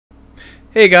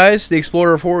Hey guys, the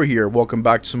Explorer 4 here. Welcome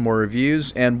back to some more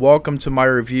reviews, and welcome to my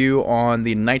review on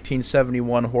the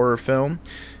 1971 horror film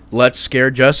Let's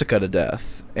Scare Jessica to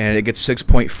Death. And it gets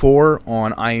 6.4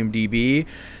 on IMDb,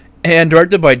 and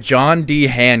directed by John D.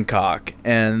 Hancock.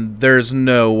 And there's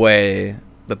no way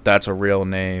that that's a real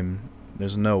name.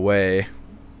 There's no way.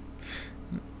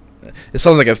 It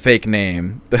sounds like a fake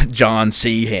name. John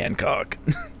C. Hancock.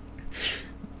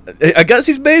 I guess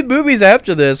he's made movies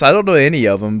after this. I don't know any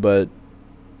of them, but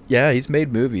yeah, he's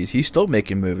made movies. He's still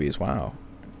making movies. Wow.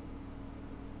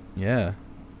 Yeah.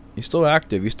 He's still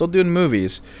active. He's still doing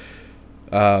movies.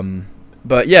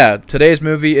 But yeah, today's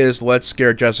movie is Let's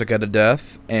Scare Jessica to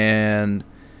Death. And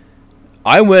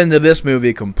I went into this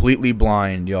movie completely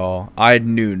blind, y'all. I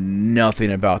knew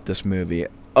nothing about this movie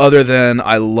other than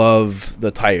I love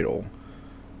the title.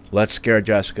 Let's Scare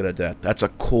Jessica to Death. That's a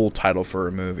cool title for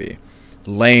a movie.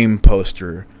 Lame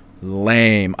poster.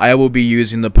 Lame. I will be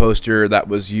using the poster that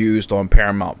was used on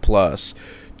Paramount Plus.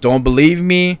 Don't believe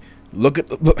me?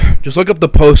 Just look up the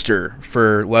poster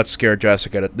for Let's Scare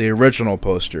Jessica, the original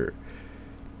poster.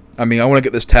 I mean, I want to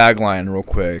get this tagline real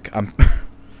quick.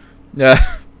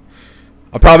 Yeah,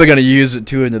 I'm probably gonna use it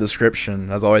too in the description.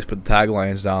 As I always, put the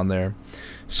taglines down there.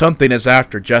 Something is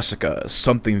after Jessica.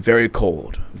 Something very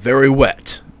cold, very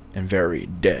wet, and very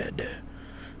dead.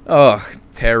 Oh,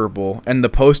 terrible. And the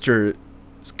poster,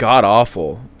 it's god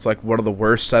awful. It's like one of the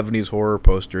worst 70s horror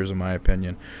posters in my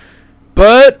opinion.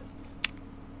 But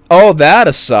all that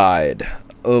aside,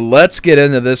 let's get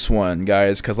into this one,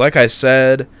 guys, because like I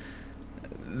said,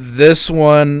 this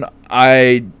one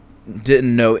I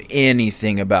didn't know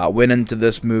anything about. Went into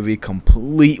this movie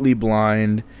completely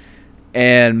blind,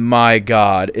 and my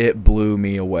god, it blew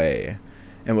me away.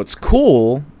 And what's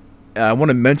cool, I want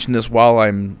to mention this while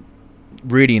I'm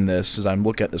reading this, as I'm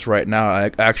looking at this right now. I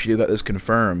actually got this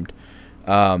confirmed.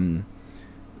 The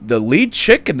lead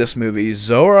chick in this movie,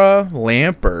 Zohra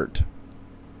Lampert,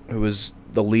 who was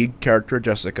the lead character,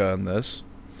 Jessica, in this.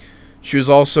 She was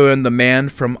also in The Man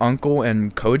from U.N.C.L.E.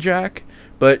 and Kojak,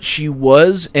 but she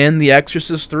was in The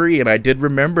Exorcist 3, and I did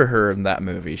remember her in that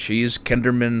movie. She's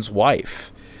Kinderman's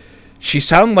wife. She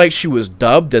sounded like she was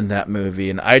dubbed in that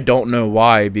movie, and I don't know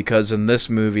why, because in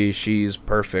this movie, she's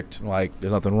perfect. Like,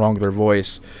 there's nothing wrong with her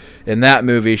voice. In that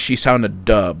movie, she sounded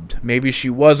dubbed. Maybe she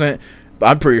wasn't, but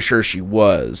I'm pretty sure she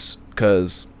was,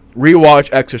 because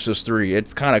rewatch Exorcist 3,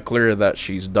 it's kind of clear that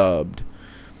she's dubbed.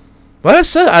 But I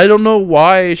said, I don't know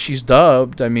why she's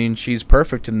dubbed. I mean, she's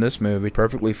perfect in this movie,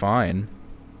 perfectly fine.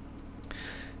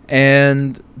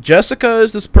 And Jessica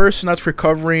is this person that's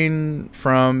recovering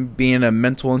from being in a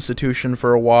mental institution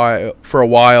for a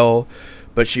while,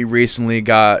 but she recently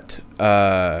got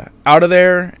out of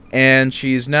there, and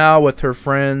she's now with her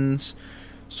friends,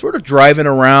 sort of driving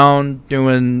around,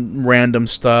 doing random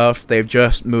stuff. They've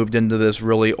just moved into this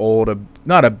really old,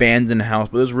 not abandoned house,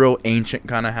 but this real ancient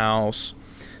kind of house.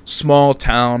 Small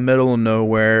town, middle of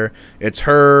nowhere. It's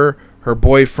her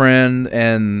boyfriend,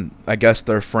 and I guess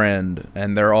their friend,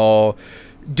 and they're all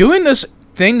doing this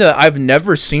thing that I've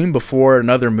never seen before in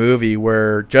another movie,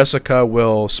 where Jessica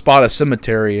will spot a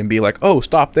cemetery and be like, oh,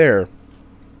 stop there,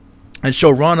 and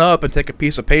she'll run up and take a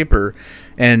piece of paper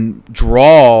and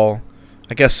draw,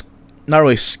 I guess not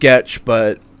really sketch,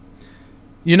 but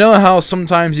you know how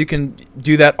sometimes you can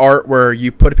do that art where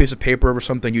you put a piece of paper over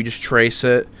something, you just trace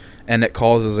it and it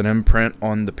causes an imprint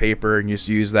on the paper, and you just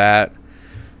use that.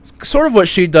 It's sort of what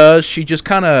she does. She just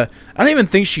kind of, I don't even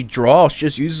think she draws. She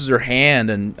just uses her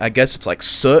hand, and I guess it's like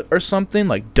soot or something,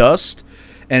 like dust,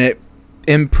 and it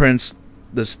imprints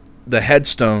the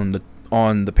headstone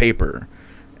on the paper.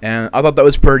 And I thought that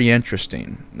was pretty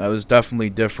interesting. That was definitely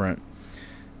different.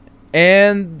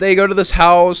 And they go to this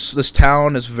house. This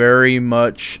town is very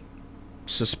much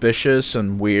suspicious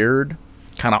and weird,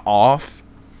 kind of off.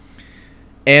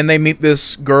 And they meet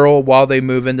this girl while they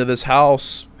move into this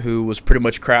house who was pretty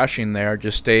much crashing there,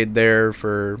 just stayed there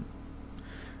for,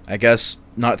 I guess,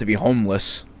 not to be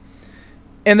homeless.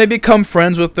 And they become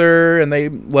friends with her, and they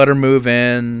let her move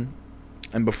in.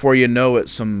 And before you know it,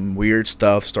 some weird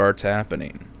stuff starts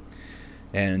happening.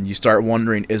 And you start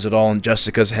wondering, is it all in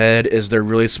Jessica's head? Is there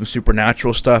really some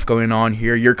supernatural stuff going on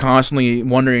here? You're constantly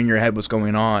wondering in your head what's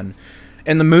going on.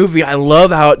 In the movie, I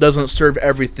love how it doesn't serve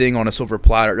everything on a silver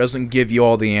platter. It doesn't give you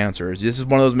all the answers. This is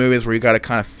one of those movies where you got to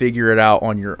kind of figure it out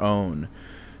on your own.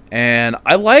 And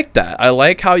I like that. I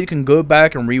like how you can go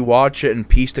back and rewatch it and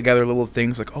piece together little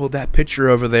things like, oh, that picture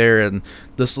over there and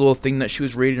this little thing that she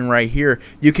was reading right here.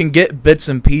 You can get bits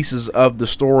and pieces of the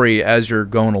story as you're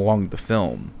going along the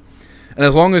film. And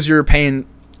as long as you're paying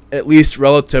at least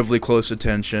relatively close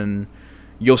attention,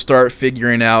 you'll start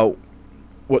figuring out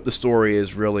what the story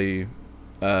is really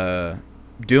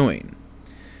doing.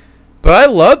 But I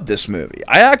loved this movie.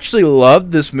 I actually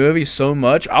loved this movie so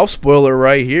much. I'll spoil it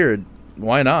right here.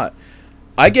 Why not?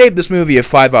 I gave this movie a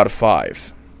 5 out of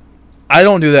 5. I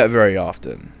don't do that very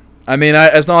often. I mean,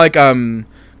 it's not like I'm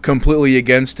completely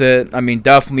against it. I mean,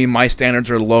 definitely my standards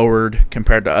are lowered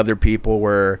compared to other people,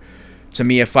 where to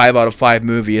me a 5 out of 5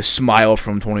 movie is Smile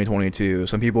from 2022.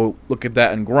 Some people look at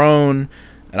that and groan,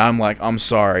 and I'm like, I'm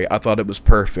sorry. I thought it was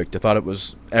perfect. I thought it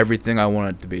was everything I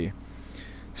wanted it to be.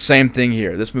 Same thing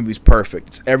here. This movie's perfect.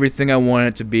 It's everything I wanted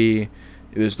it to be.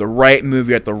 It was the right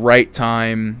movie at the right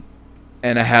time,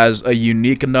 and it has a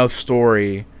unique enough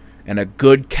story and a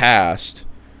good cast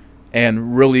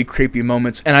and really creepy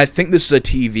moments. And I think this is a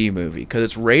TV movie because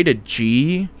it's rated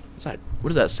G. What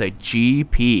does that say?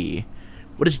 GP.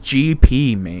 What does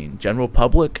GP mean? General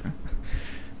public?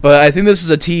 But I think this is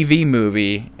a TV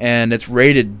movie, and it's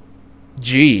rated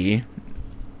G.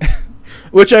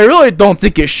 Which I really don't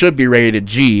think it should be rated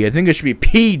G. I think it should be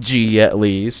PG at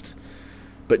least.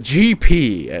 But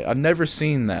GP, I've never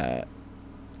seen that.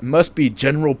 It must be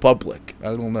general public. I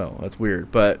don't know. That's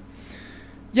weird. But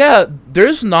yeah,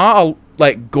 there's not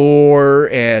like gore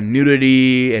and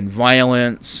nudity and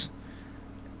violence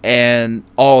and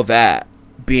all that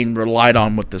being relied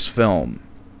on with this film.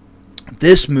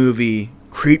 This movie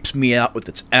creeps me out with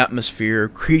its atmosphere,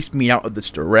 creeps me out with its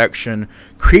direction,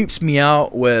 creeps me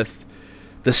out with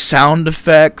the sound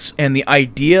effects and the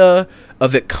idea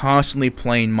of it constantly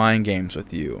playing mind games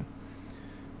with you.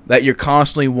 That you're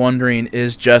constantly wondering,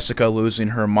 is Jessica losing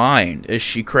her mind? Is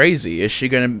she crazy? Is it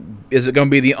gonna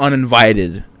be the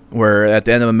Uninvited, where at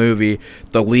the end of the movie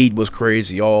the lead was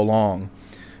crazy all along?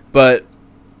 But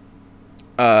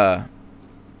I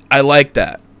like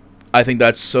that. I think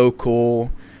that's so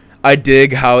cool. I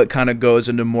dig how it kind of goes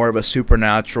into more of a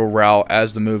supernatural route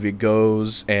as the movie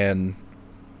goes, and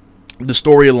the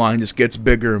storyline just gets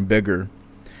bigger and bigger.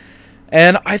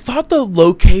 And I thought the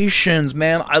locations,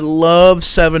 man, I love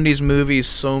 70s movies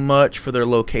so much for their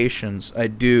locations. I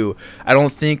do. I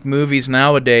don't think movies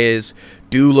nowadays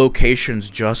do locations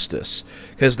justice,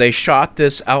 because they shot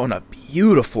this out in a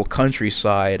beautiful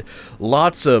countryside.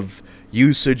 Lots of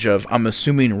usage of, I'm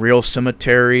assuming, real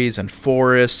cemeteries and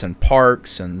forests and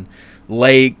parks and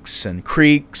lakes and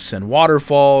creeks and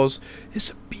waterfalls.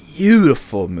 It's a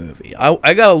beautiful movie.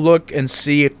 I gotta look and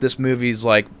see if this movie's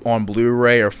like on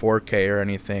Blu-ray or 4K or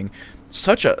anything. It's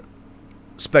such a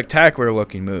spectacular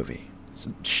looking movie. It's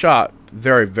shot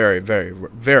very, very, very,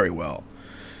 very well.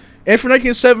 And for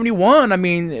 1971, I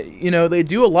mean, you know, they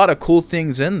do a lot of cool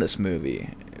things in this movie.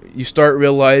 You start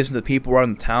realizing that people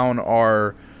around the town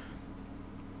are,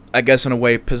 I guess in a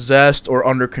way, possessed or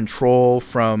under control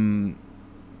from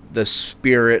the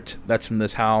spirit that's in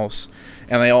this house.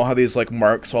 And they all have these like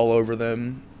marks all over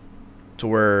them, to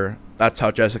where that's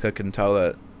how Jessica can tell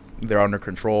that they're under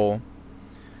control.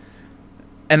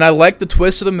 And I like the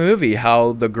twist of the movie,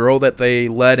 how the girl that they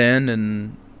let in,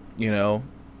 and you know,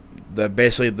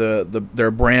 basically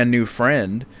their brand new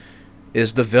friend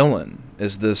is the villain,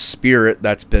 is this spirit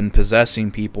that's been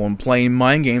possessing people and playing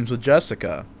mind games with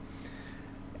Jessica.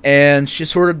 And she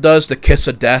sort of does the kiss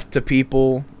of death to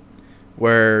people,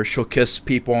 where she'll kiss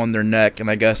people on their neck, and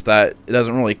I guess that it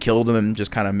doesn't really kill them, and just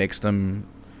kind of makes them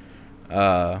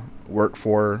work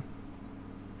for her.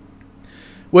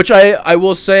 Which I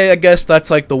will say, I guess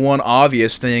that's like the one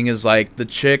obvious thing, is like the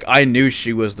chick, I knew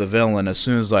she was the villain as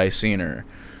soon as I seen her.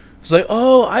 It's like,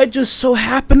 oh, I just so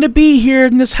happened to be here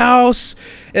in this house,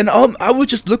 and I was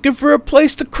just looking for a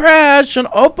place to crash, and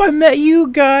oh, I met you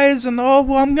guys, and oh,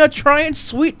 well, I'm gonna try and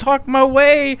sweet talk my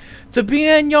way to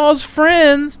being y'all's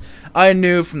friends. I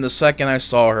knew from the second I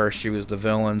saw her she was the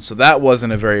villain, so that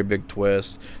wasn't a very big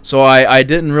twist. So I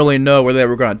didn't really know where they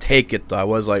were going to take it. I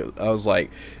was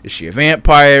like, is she a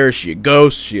vampire? Is she a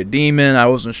ghost? Is she a demon? I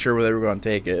wasn't sure where they were going to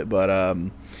take it, but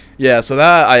yeah. So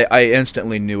that I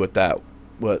instantly knew what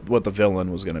the villain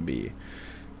was going to be,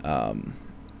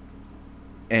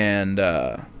 and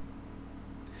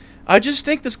I just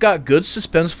think this got good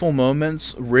suspenseful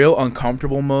moments, real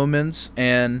uncomfortable moments,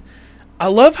 and I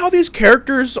love how these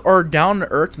characters are down to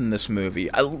earth in this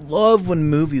movie. I love when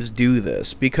movies do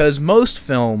this, because most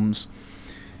films,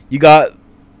 you got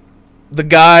the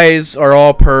guys are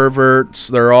all perverts.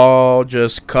 They're all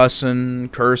just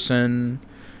cursing,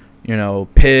 you know,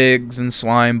 pigs and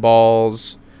slime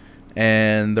balls,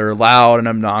 and they're loud and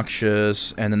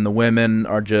obnoxious. And then the women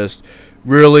are just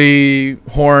really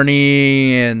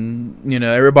horny, and you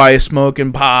know, everybody's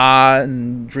smoking pot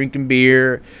and drinking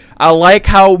beer. I like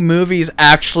how movies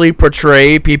actually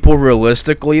portray people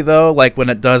realistically, though, like when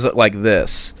it does it like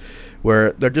this,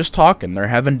 where they're just talking. They're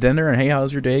having dinner and, hey,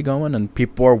 how's your day going? And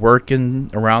people are working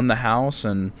around the house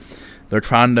and they're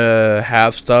trying to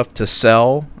have stuff to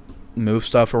sell, move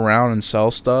stuff around and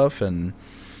sell stuff, and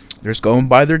they're just going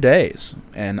by their days.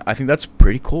 And I think that's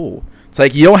pretty cool. It's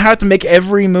like you don't have to make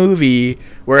every movie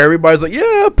where everybody's like,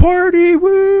 yeah, party,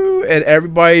 woo, and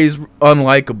everybody's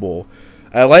unlikable.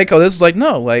 I like how this is like,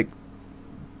 no, like,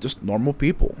 just normal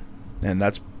people. And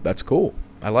that's cool.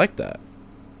 I like that.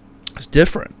 It's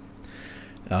different.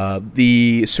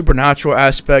 The supernatural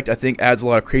aspect, I think, adds a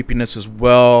lot of creepiness as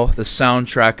well. The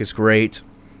soundtrack is great.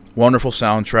 Wonderful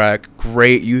soundtrack.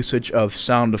 Great usage of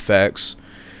sound effects,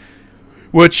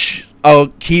 which I'll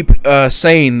keep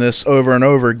saying this over and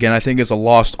over again. I think is a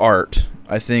lost art.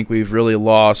 I think we've really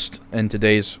lost, in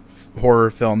today's horror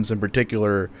films in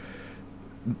particular,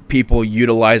 people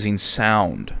utilizing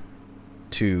sound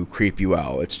to creep you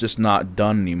out. It's just not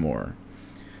done anymore.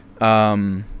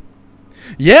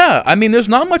 Yeah, I mean, there's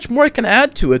not much more I can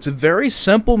add to it. It's a very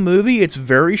simple movie. It's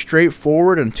very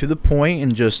straightforward and to the point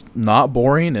and just not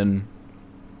boring. And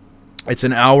it's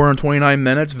an hour and 29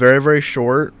 minutes. Very, very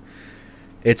short.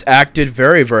 It's acted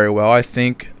very, very well. I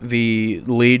think the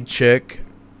lead chick,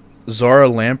 Zara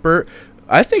Lampert,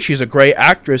 I think she's a great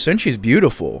actress and she's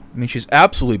beautiful. I mean, she's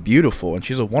absolutely beautiful and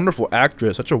she's a wonderful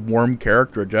actress. Such a warm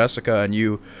character, Jessica, and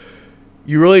you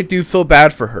really do feel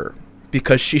bad for her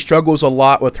because she struggles a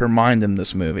lot with her mind in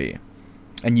this movie.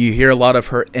 And you hear a lot of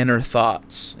her inner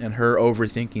thoughts and her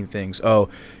overthinking things. Oh,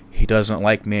 he doesn't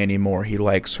like me anymore. He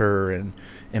likes her. And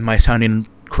am I sounding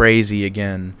crazy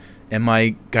again? Am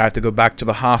I gonna have to go back to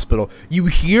the hospital? You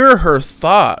hear her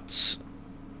thoughts,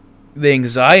 the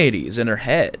anxieties in her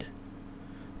head.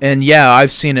 And yeah,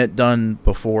 I've seen it done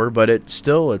before, but it's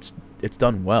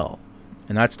done well.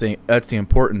 And that's the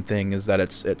important thing, is that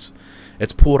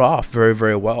it's pulled off very,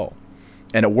 very well.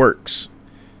 And it works.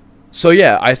 So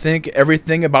yeah, I think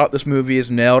everything about this movie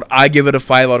is nailed. I give it a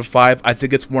 5 out of 5. I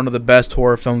think it's one of the best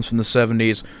horror films from the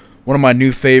 70s. One of my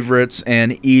new favorites,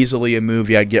 and easily a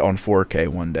movie I'd get on 4K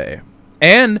one day.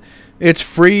 And it's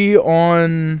free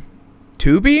on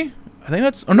Tubi? I think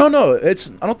that's... Oh, no. I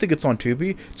don't think it's on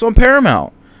Tubi. It's on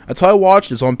Paramount. That's how I watched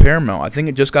it. It's on Paramount. I think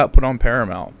it just got put on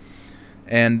Paramount.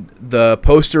 And the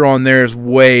poster on there is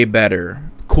way better.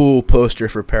 Cool poster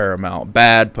for Paramount.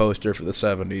 Bad poster for the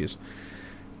 70s.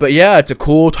 But yeah, it's a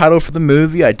cool title for the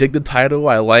movie. I dig the title.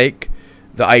 I like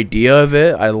the idea of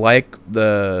it. I like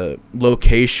the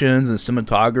locations and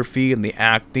cinematography and the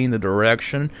acting, the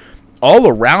direction. All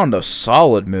around a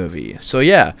solid movie. So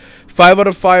yeah, 5 out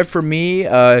of 5 for me.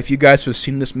 If you guys have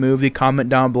seen this movie, comment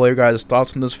down below your guys'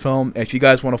 thoughts on this film. If you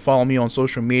guys want to follow me on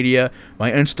social media,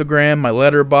 my Instagram, my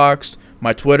Letterboxd,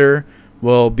 my Twitter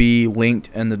will be linked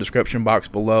in the description box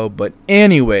below. But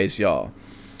anyways, y'all,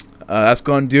 that's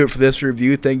going to do it for this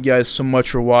review. Thank you guys so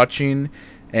much for watching.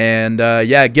 And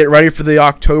yeah, get ready for the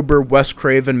October Wes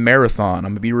Craven Marathon. I'm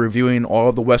going to be reviewing all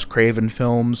of the Wes Craven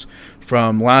films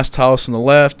from Last House on the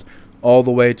Left all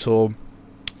the way till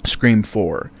Scream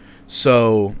 4.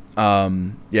 So,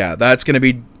 yeah, that's going to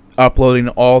be uploading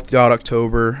all throughout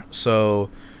October.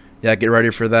 So, yeah, get ready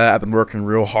for that. I've been working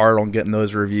real hard on getting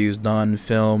those reviews done,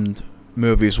 filmed,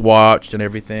 movies watched, and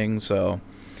everything. So,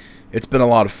 it's been a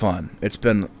lot of fun. It's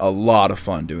been a lot of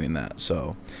fun doing that.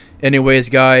 So, anyways,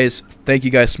 guys, thank you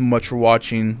guys so much for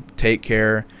watching. Take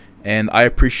care. And I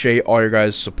appreciate all your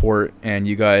guys' support and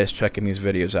you guys checking these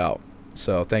videos out.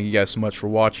 So, thank you guys so much for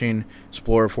watching.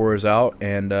 Explorer 4 is out.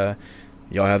 And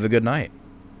y'all have a good night.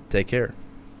 Take care.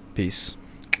 Peace.